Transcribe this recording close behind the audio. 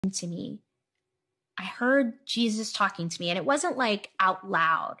to me, I heard Jesus talking to me, and it wasn't like out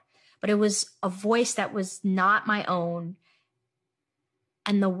loud, but it was a voice that was not my own,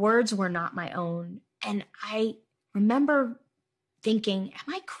 and the words were not my own. And I remember thinking,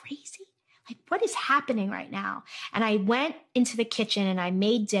 am I crazy? Like, what is happening right now? And I went into the kitchen and I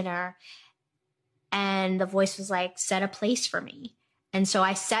made dinner, and the voice was like, set a place for me. And so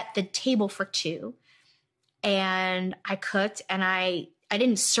I set the table for two, and I cooked, and I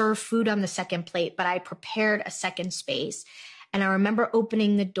didn't serve food on the second plate, but I prepared a second space. And I remember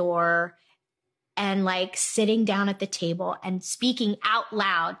opening the door and like sitting down at the table and speaking out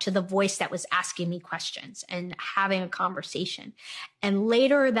loud to the voice that was asking me questions and having a conversation. And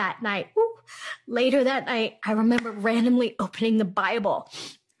later that night, I remember randomly opening the Bible,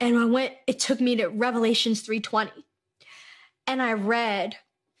 and it took me to Revelations 3:20. And I read,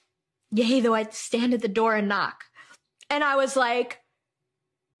 yea, though I stand at the door and knock. And I was like,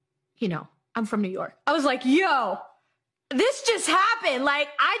 I'm from New York. I was like, yo, this just happened. Like,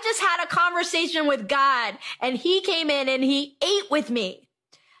 I just had a conversation with God, and he came in and he ate with me.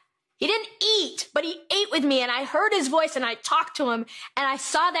 He didn't eat, but he ate with me, and I heard his voice and I talked to him, and I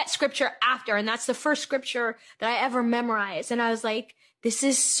saw that scripture after, and that's the first scripture that I ever memorized. And I was like, this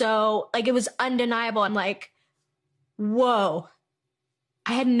is so, like, it was undeniable. I'm like, whoa,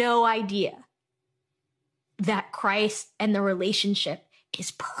 I had no idea that Christ and the relationship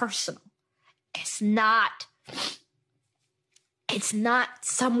is personal. It's not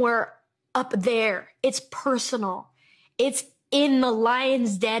somewhere up there. It's personal. It's in the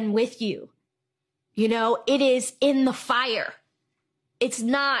lion's den with you. It is in the fire. It's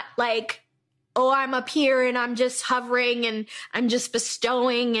not like, oh, I'm up here and I'm just hovering and I'm just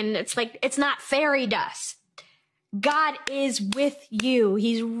bestowing. And it's like, it's not fairy dust. God is with you.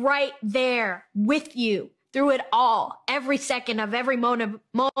 He's right there with you through it all, every second of every moment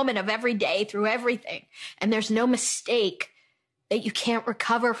of every day, through everything. And there's no mistake that you can't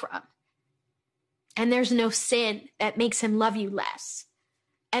recover from. And there's no sin that makes him love you less.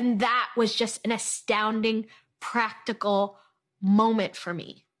 And that was just an astounding, practical moment for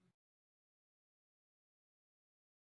me.